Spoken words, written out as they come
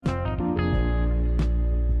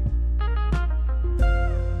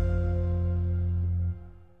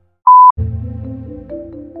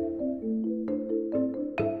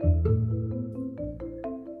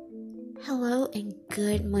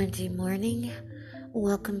Good Monday morning.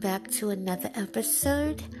 Welcome back to another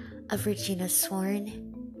episode of Regina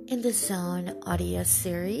Sworn in the Zone audio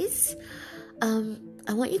series.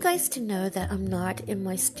 I want you guys to know that I'm not in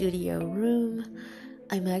my studio room.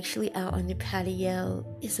 I'm actually out on the patio.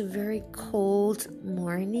 It's a very cold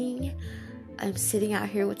morning. I'm sitting out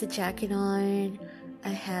here with the jacket on,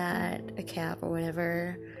 a hat, a cap or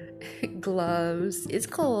whatever, gloves. It's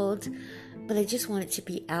cold, but I just want it to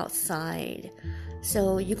be outside.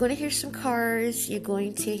 So you're going to hear some cars, you're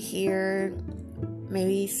going to hear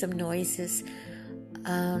maybe some noises,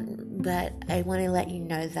 but I want to let you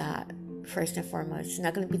know that first and foremost, it's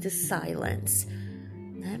not going to be the silence.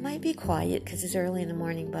 It might be quiet because it's early in the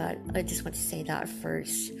morning, but I just want to say that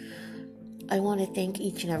first. I want to thank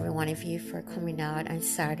each and every one of you for coming out on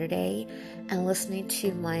Saturday and listening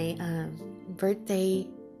to my birthday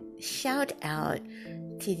shout out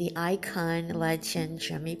to the icon legend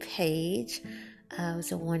Jimmy Page. It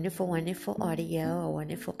was a wonderful, wonderful audio, a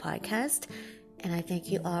wonderful podcast, and I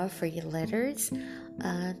thank you all for your letters.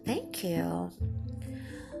 Thank you.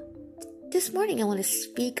 This morning I want to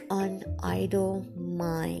speak on idle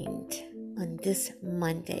mind on this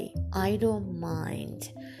Monday. Idle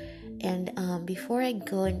mind. And before I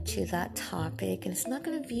go into that topic, and it's not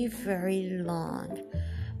going to be very long,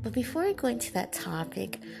 but before I go into that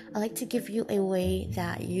topic, I'd like to give you a way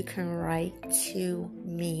that you can write to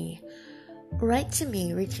me. Write to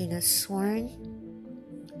me, Regina Sworn,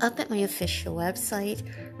 up at my official website,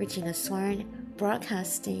 Regina Sworn,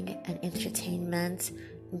 Broadcasting and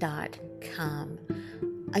Entertainment.com.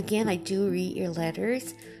 Again, I do read your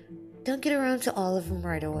letters. Don't get around to all of them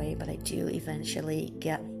right away, but I do eventually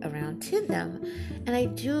get around to them. And I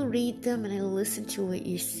do read them and I listen to what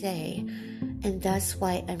you say. And that's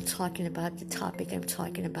why I'm talking about the topic I'm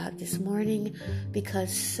talking about this morning,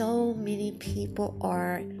 because so many people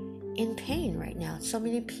are in pain right now. So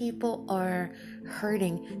many people are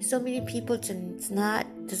hurting. So many people does not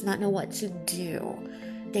know what to do.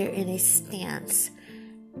 They're in a stance.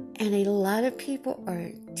 And a lot of people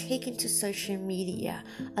are taken to social media.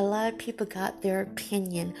 A lot of people got their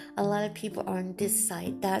opinion. A lot of people are on this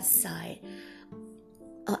side, that side.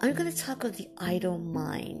 I'm going to talk of the idle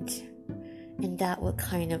mind. And that will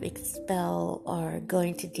kind of expel or go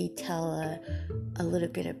into detail a little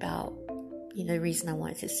bit about, the reason I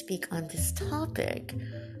wanted to speak on this topic.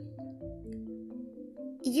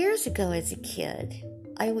 Years ago as a kid,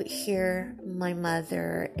 I would hear my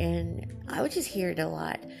mother, and I would just hear it a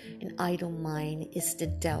lot. An idle mind is the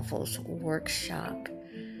devil's workshop.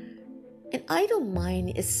 An idle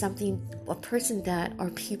mind is a person or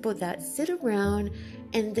people that sit around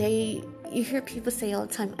and you hear people say all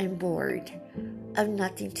the time, I'm bored. I have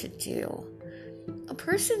nothing to do. A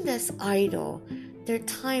person that's idle, they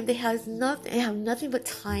have nothing but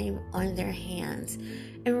time on their hands.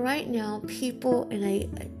 And right now, people, and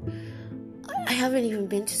I haven't even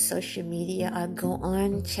been to social media. I'll go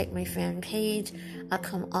on, check my fan page, I'll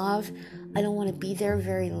come off. I don't want to be there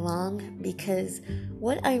very long because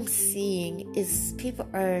what I'm seeing is people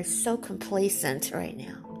are so complacent right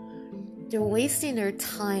now. They're wasting their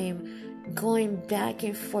time going back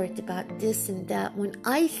and forth about this and that, when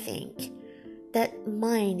I think that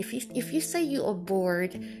mind, if you say you are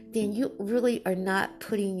bored, then you really are not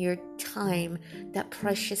putting your time, that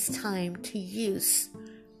precious time, to use.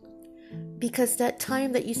 Because that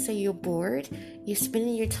time that you say you're bored, you're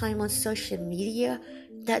spending your time on social media,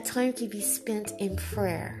 that time can be spent in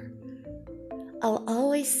prayer. I'll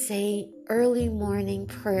always say early morning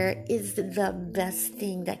prayer is the best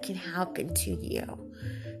thing that can happen to you.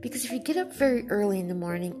 Because if you get up very early in the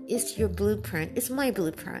morning, it's your blueprint. It's my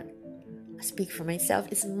blueprint. I speak for myself.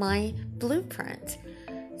 It's my blueprint.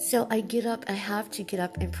 So I have to get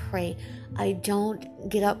up and pray. I don't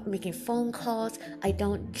get up making phone calls. I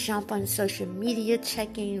don't jump on social media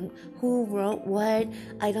checking who wrote what.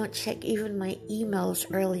 I don't check even my emails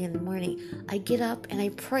early in the morning. I get up and I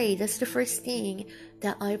pray. That's the first thing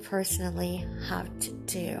that I personally have to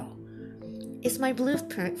do. It's my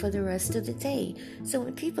blueprint for the rest of the day. So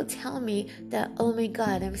when people tell me that, oh my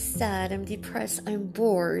God, I'm sad, I'm depressed, I'm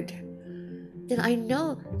bored, then I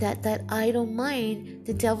know that idle mind,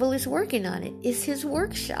 the devil is working on it. It's his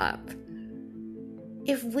workshop.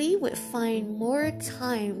 If we would find more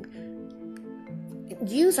time,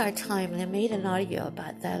 use our time, and I made an audio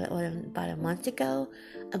about that about a month ago,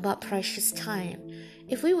 about precious time.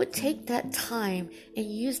 If we would take that time and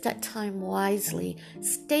use that time wisely,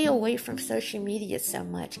 stay away from social media so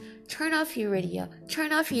much, turn off your radio,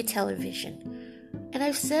 turn off your television. And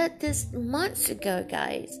I've said this months ago,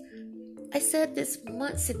 guys. I said this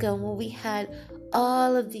months ago when we had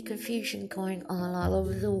all of the confusion going on all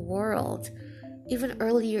over the world. Even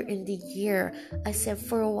earlier in the year, I said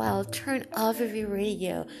for a while, turn off of your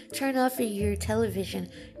radio, turn off of your television,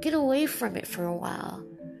 get away from it for a while.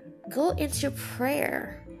 Go into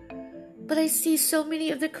prayer. But I see so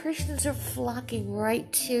many of the Christians are flocking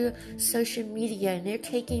right to social media, and they're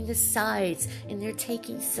taking the sides,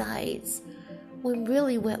 when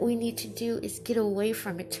really what we need to do is get away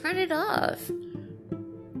from it. Turn it off.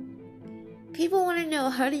 People want to know,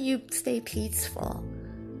 how do you stay peaceful?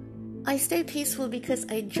 I stay peaceful because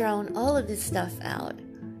I drown all of this stuff out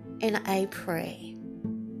and I pray.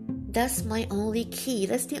 That's my only key.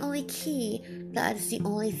 That's the only key. That is the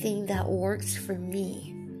only thing that works for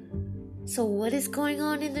me. So what is going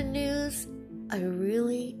on in the news? I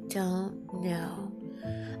really don't know.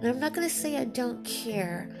 And I'm not going to say I don't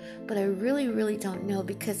care, but I really, really don't know,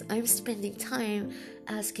 because I'm spending time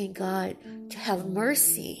asking God to have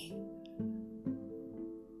mercy.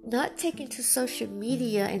 Not taking to social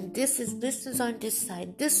media and this is on this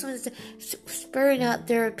side, this one's spurring out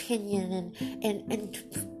their opinion, and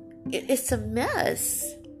it's a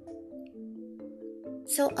mess.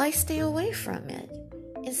 So I stay away from it.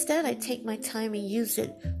 Instead, I take my time and use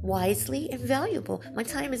it wisely and valuable. My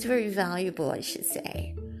time is very valuable, I should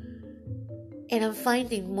say. And I'm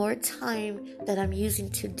finding more time that I'm using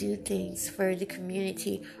to do things for the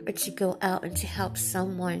community, or to go out and to help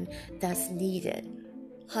someone that's needed.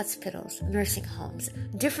 Hospitals, nursing homes,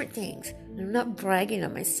 different things. I'm not bragging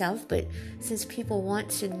on myself, but since people want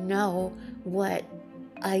to know what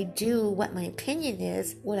I do, what my opinion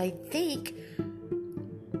is, what I think,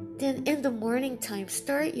 then in the morning time,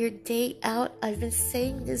 start your day out. I've been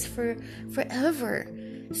saying this for forever.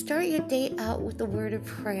 Start your day out with the word of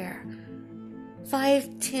prayer.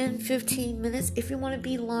 5, 10, 15 minutes. If you want to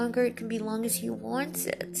be longer, it can be long as you want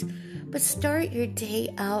it. But start your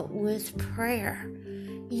day out with prayer.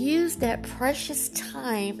 Use that precious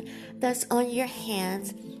time that's on your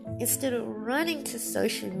hands instead of running to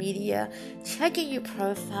social media, checking your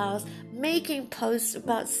profiles, making posts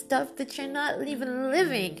about stuff that you're not even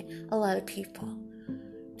living. A lot of people,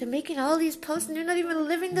 they're making all these posts and they're not even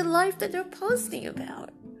living the life that they're posting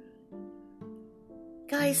about.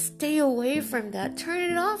 Guys, stay away from that. Turn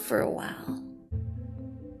it off for a while.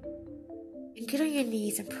 And get on your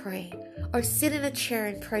knees and pray. Or sit in a chair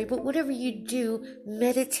and pray. But whatever you do,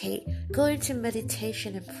 meditate. Go into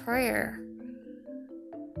meditation and prayer.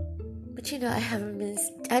 But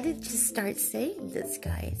I didn't just start saying this,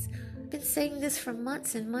 guys. I've been saying this for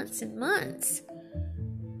months and months and months.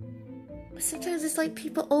 But sometimes it's like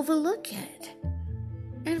people overlook it.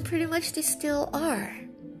 And pretty much they still are.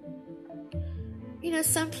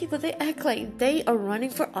 Some people, they act like they are running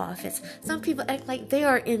for office. Some people act like they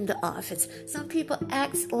are in the office. Some people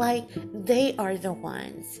act like they are the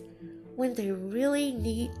ones. When they really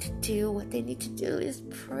need to do, what they need to do is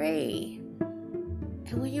pray.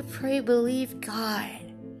 And when you pray, believe God.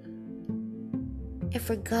 And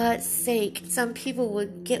for God's sake, some people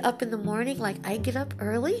would get up in the morning, like I get up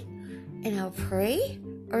early, and I'll pray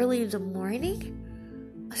early in the morning.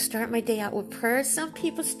 I start my day out with prayer. Some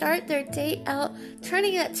people start their day out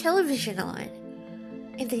turning that television on.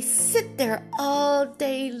 And they sit there all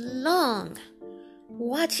day long,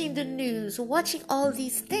 watching the news, watching all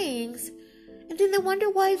these things. And then they wonder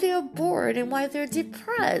why they're bored and why they're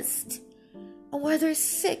depressed. And why they're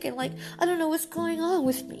sick and like, I don't know what's going on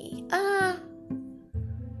with me.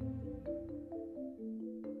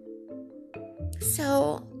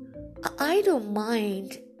 So, an idle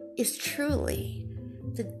mind is truly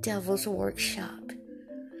the devil's workshop.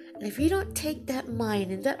 And if you don't take that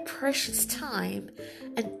mind and that precious time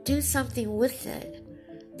and do something with it,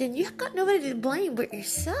 then you've got nobody to blame but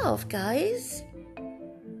yourself, guys.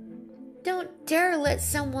 Don't dare let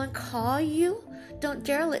someone call you. Don't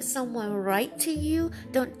dare let someone write to you.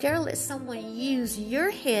 Don't dare let someone use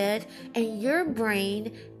your head and your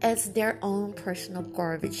brain as their own personal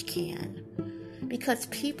garbage can. Because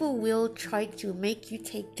people will try to make you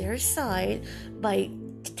take their side by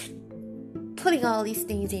putting all these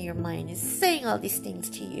things in your mind and saying all these things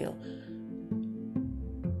to you.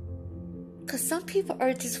 Because some people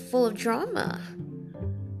are just full of drama.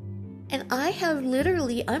 And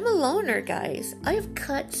I'm a loner, guys. I have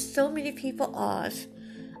cut so many people off.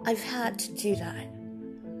 I've had to do that.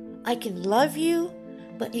 I can love you,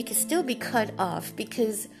 but you can still be cut off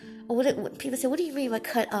because what people say, what do you mean by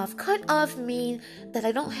cut off? Cut off mean that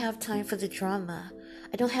I don't have time for the drama.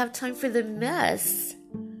 I don't have time for the mess.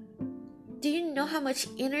 Do you know how much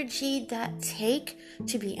energy that takes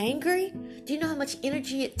to be angry? Do you know how much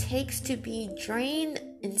energy it takes to be drained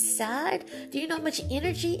and sad? Do you know how much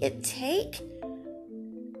energy it takes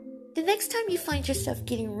The next time you find yourself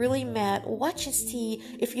getting really mad, watch and see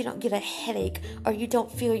if you don't get a headache or you don't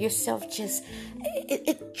feel yourself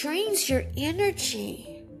it drains your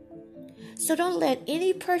energy. So don't let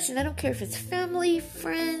any person, I don't care if it's family,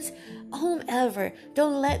 friends, whomever,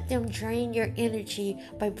 don't let them drain your energy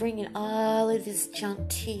by bringing all of this junk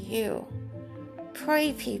to you.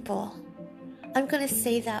 Pray, people. I'm going to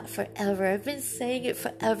say that forever. I've been saying it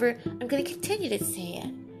forever. I'm going to continue to say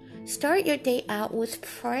it. Start your day out with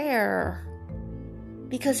prayer,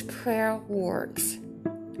 because prayer works.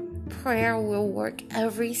 Prayer will work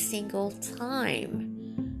every single time.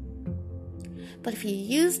 But if you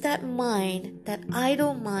use that mind, that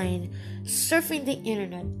idle mind, surfing the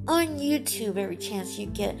internet, on YouTube every chance you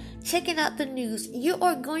get, checking out the news, you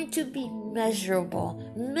are going to be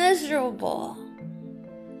miserable. Miserable.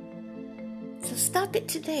 So stop it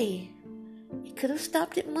today. You could have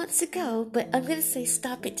stopped it months ago, but I'm going to say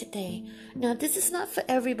stop it today. Now, this is not for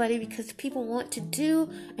everybody because people want to do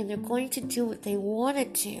and they're going to do what they want to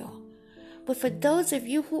do. But for those of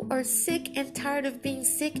you who are sick and tired of being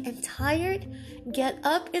sick and tired, get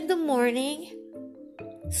up in the morning,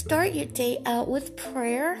 start your day out with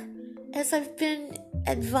prayer. As I've been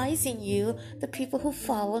advising you, the people who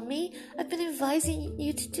follow me, I've been advising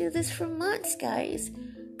you to do this for months, guys.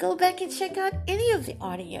 Go back and check out any of the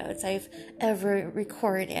audios I've ever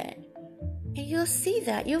recorded. And you'll see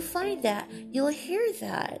that. You'll find that. You'll hear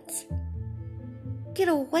that. Get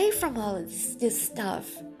away from all of this stuff.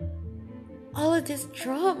 All of this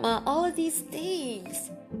drama. All of these things.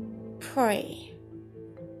 Pray.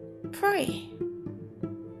 Pray.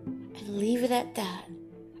 And leave it at that.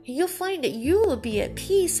 And you'll find that you will be at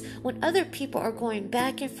peace when other people are going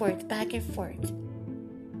back and forth, back and forth.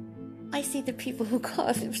 I see the people who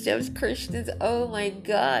call themselves Christians. Oh my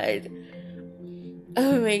God.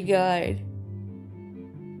 Oh my God.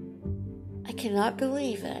 I cannot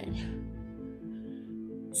believe it.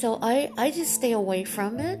 So I just stay away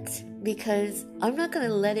from it because I'm not going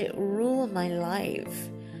to let it rule my life.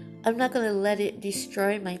 I'm not going to let it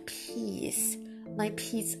destroy my peace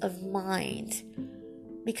of mind.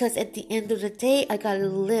 Because at the end of the day, I got to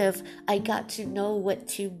live. I got to know what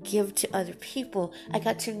to give to other people. I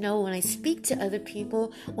got to know when I speak to other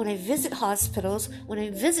people, when I visit hospitals, when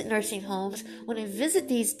I visit nursing homes, when I visit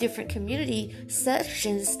these different community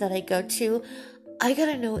sections that I go to, I got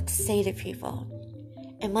to know what to say to people.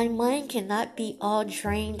 And my mind cannot be all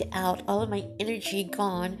drained out, all of my energy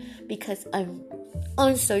gone because I'm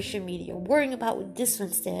on social media, worrying about what this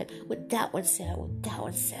one said, what that one said, what that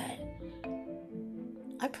one said.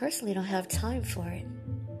 I personally don't have time for it.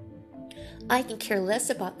 I can care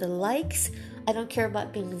less about the likes. I don't care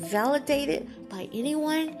about being validated by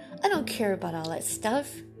anyone. I don't care about all that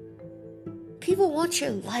stuff. People want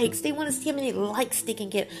your likes. They want to see how many likes they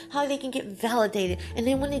can get, how they can get validated. And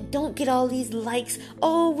then when they don't get all these likes,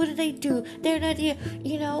 oh, what do? They're not here.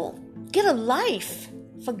 Get a life.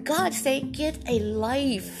 For God's sake, get a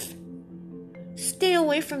life. Stay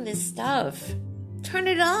away from this stuff. Turn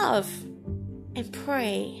it off. And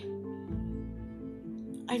pray.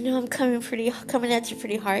 I know I'm coming at you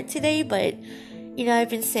pretty hard today, but I've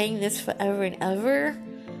been saying this forever and ever.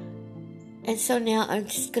 And so now I'm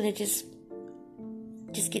just gonna just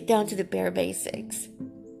get down to the bare basics.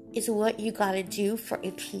 It's what you gotta do for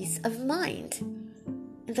a peace of mind.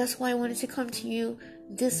 And that's why I wanted to come to you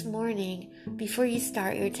this morning before you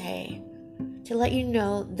start your day. To let you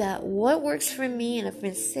know that what works for me, and I've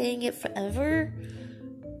been saying it forever,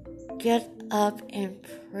 get up and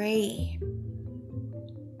pray.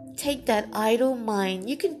 Take that idle mind.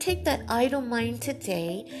 You can take that idle mind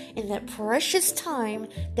today and that precious time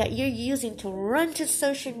that you're using to run to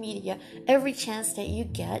social media every chance that you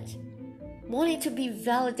get, wanting to be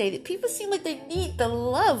validated. People seem like they need the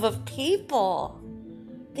love of people.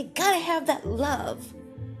 They gotta have that love.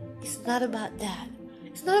 It's not about that.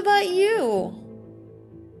 It's not about you.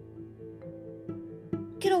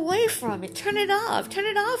 Get away from it. Turn it off. Turn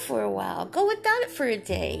it off for a while. Go without it for a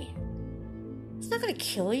day. It's not going to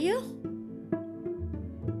kill you.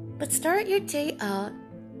 But start your day out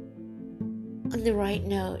on the right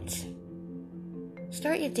note.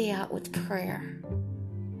 Start your day out with prayer.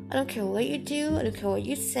 I don't care what you do. I don't care what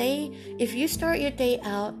you say. If you start your day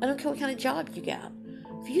out, I don't care what kind of job you get.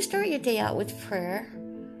 If you start your day out with prayer,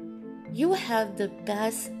 you will have the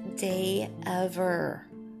best day ever.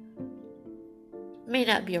 May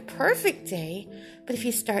not be a perfect day, but if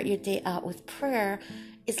you start your day out with prayer,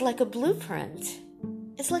 it's like a blueprint.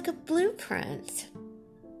 It's like a blueprint.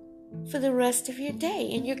 for the rest of your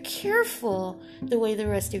day, and you're careful the way the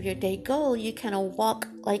rest of your day go. You kind of walk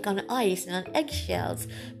like on ice and on eggshells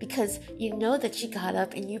because you know that you got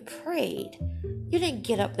up and you prayed. You didn't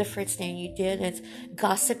get up the first thing you did is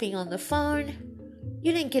gossiping on the phone.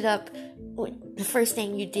 You didn't get up, the first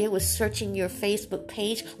thing you did was searching your Facebook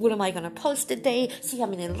page. What am I going to post today? See how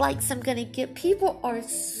many likes I'm going to get. People are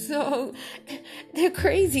they're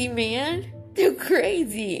crazy, man. They're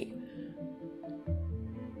crazy.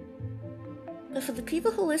 But for the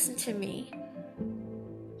people who listen to me,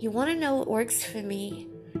 you want to know what works for me.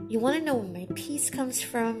 You want to know where my peace comes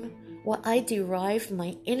from, what I derive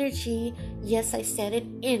my energy. Yes, I said it,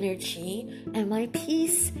 energy. And my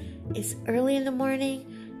peace is early in the morning.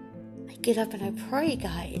 I get up and I pray,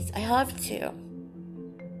 guys. I have to.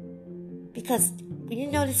 Because when you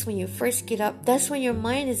notice when you first get up, that's when your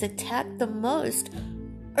mind is attacked the most.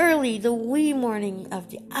 Early, the wee morning of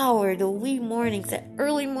the hour, the wee mornings, that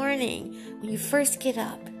early morning when you first get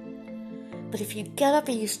up. But if you get up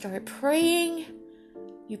and you start praying,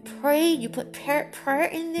 you pray, you put prayer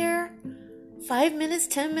in there, 5 minutes,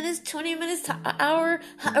 10 minutes, 20 minutes to an hour,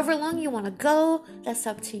 however long you want to go, that's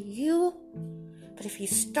up to you. But if you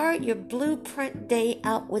start your blueprint day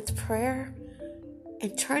out with prayer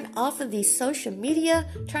and turn off of these social media,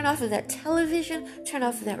 turn off of that television, turn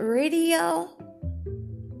off of that radio,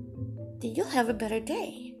 then you'll have a better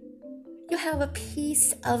day. You'll have a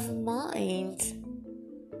peace of mind.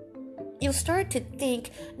 You'll start to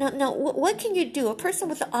think, now, what can you do? A person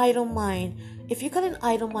with an idle mind, if you've got an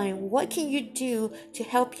idle mind, what can you do to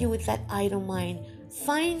help you with that idle mind?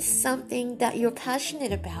 Find something that you're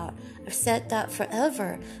passionate about. I've said that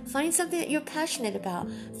forever. Find something that you're passionate about.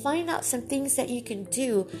 Find out some things that you can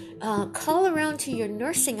do. Call around to your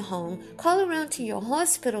nursing home. Call around to your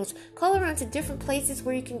hospitals. Call around to different places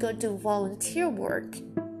where you can go do volunteer work.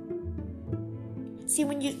 See,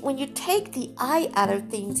 when you take the I out of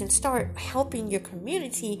things and start helping your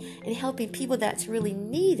community and helping people that's really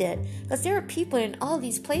need it, because there are people in all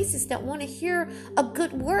these places that want to hear a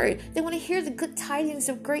good word. They want to hear the good tidings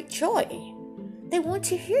of great joy. They want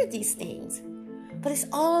to hear these things. But it's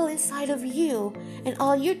all inside of you, and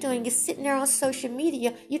all you're doing is sitting there on social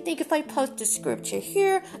media. You think if I post a scripture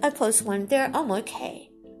here, I post one there, I'm okay.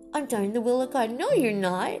 I'm doing the will of God. No, you're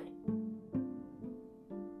not.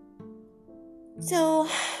 So,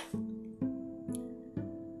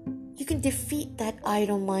 you can defeat that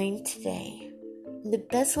idle mind today. And the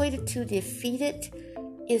best way to defeat it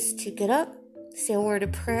is to get up, say a word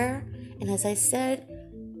of prayer, and as I said,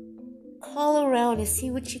 call around and see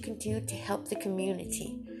what you can do to help the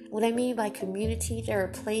community. What I mean by community, there are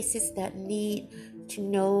places that need to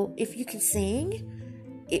know if you can sing,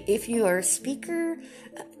 if you are a speaker,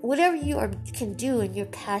 whatever you can do and you're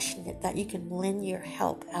passionate, that you can lend your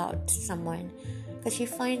help out to someone. Because you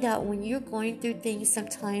find out when you're going through things,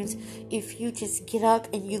 sometimes if you just get up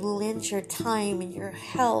and you lend your time and your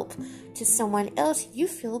help to someone else, you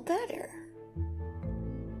feel better.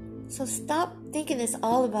 So stop thinking it's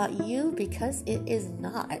all about you, because it is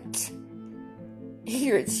not.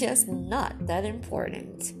 You're just not that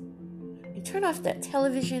important. And turn off that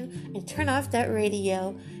television and turn off that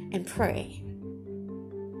radio and pray.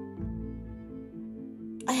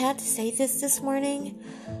 I had to say this morning.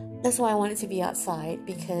 That's why I wanted to be outside,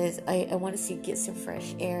 because I wanted to get some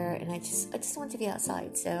fresh air, and I just want to be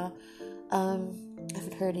outside. So I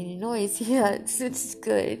haven't heard any noise yet, so it's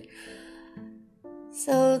good.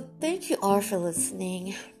 So thank you all for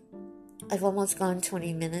listening. I've almost gone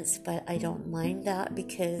 20 minutes, but I don't mind that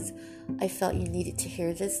because I felt you needed to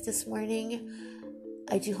hear this morning.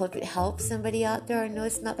 I do hope it helps somebody out there. I know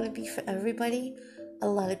it's not going to be for everybody. A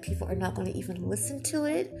lot of people are not going to even listen to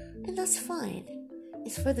it, and that's fine.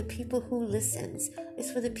 It's for the people who listens.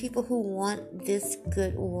 It's for the people who want this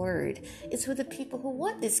good word. It's for the people who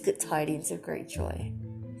want this good tidings of great joy.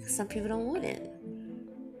 Some people don't want it.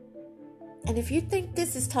 And if you think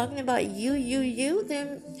this is talking about you,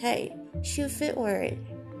 then hey, shoot fit word.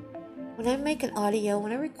 When I make an audio,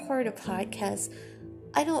 when I record a podcast,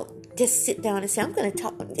 I don't just sit down and say, I'm going to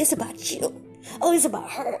talk, it's about you. Oh, it's about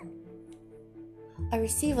her. I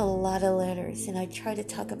receive a lot of letters, and I try to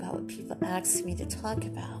talk about what people ask me to talk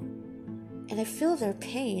about. And I feel their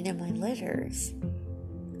pain in my letters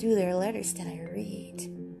through their letters that I read.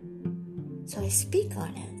 So I speak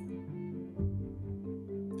on it.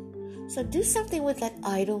 So do something with that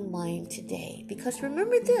idle mind today. Because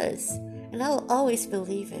remember this, and I'll always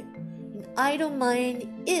believe it. An idle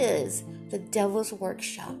mind is the devil's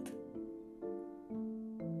workshop.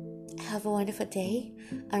 Have a wonderful day.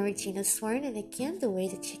 I'm Regina Sworn, and again, the way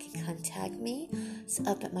that you can contact me is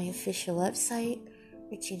up at my official website,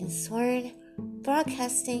 Regina Sworn.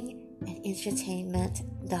 broadcasting and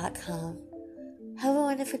entertainment.com. Have a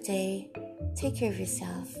wonderful day. Take care of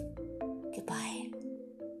yourself. Goodbye.